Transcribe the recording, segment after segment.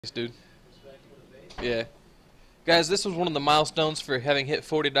Dude. Yeah. Guys, this was one of the milestones for having hit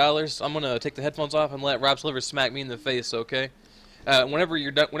 $40. I'm gonna take the headphones off and let Rob Sliver smack me in the face, okay? Whenever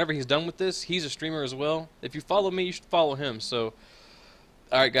he's done with this, he's a streamer as well. If you follow me, you should follow him. So,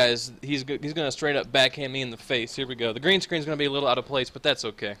 all right, guys, he's gonna straight up backhand me in the face. Here we go. The green screen's gonna be a little out of place, but that's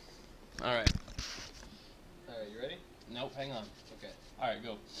okay. All right. All right, you ready? Nope. Hang on. Okay. All right,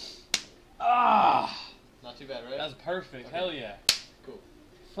 go. Ah! Not too bad, right? That's perfect. Okay. Hell yeah. Cool.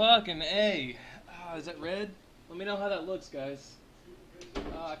 Fucking A. Ah, is that red? Let me know how that looks, guys.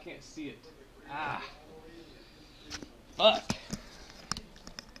 Oh, I can't see it. Ah. Fuck.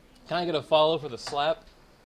 Can I get a follow for the slap?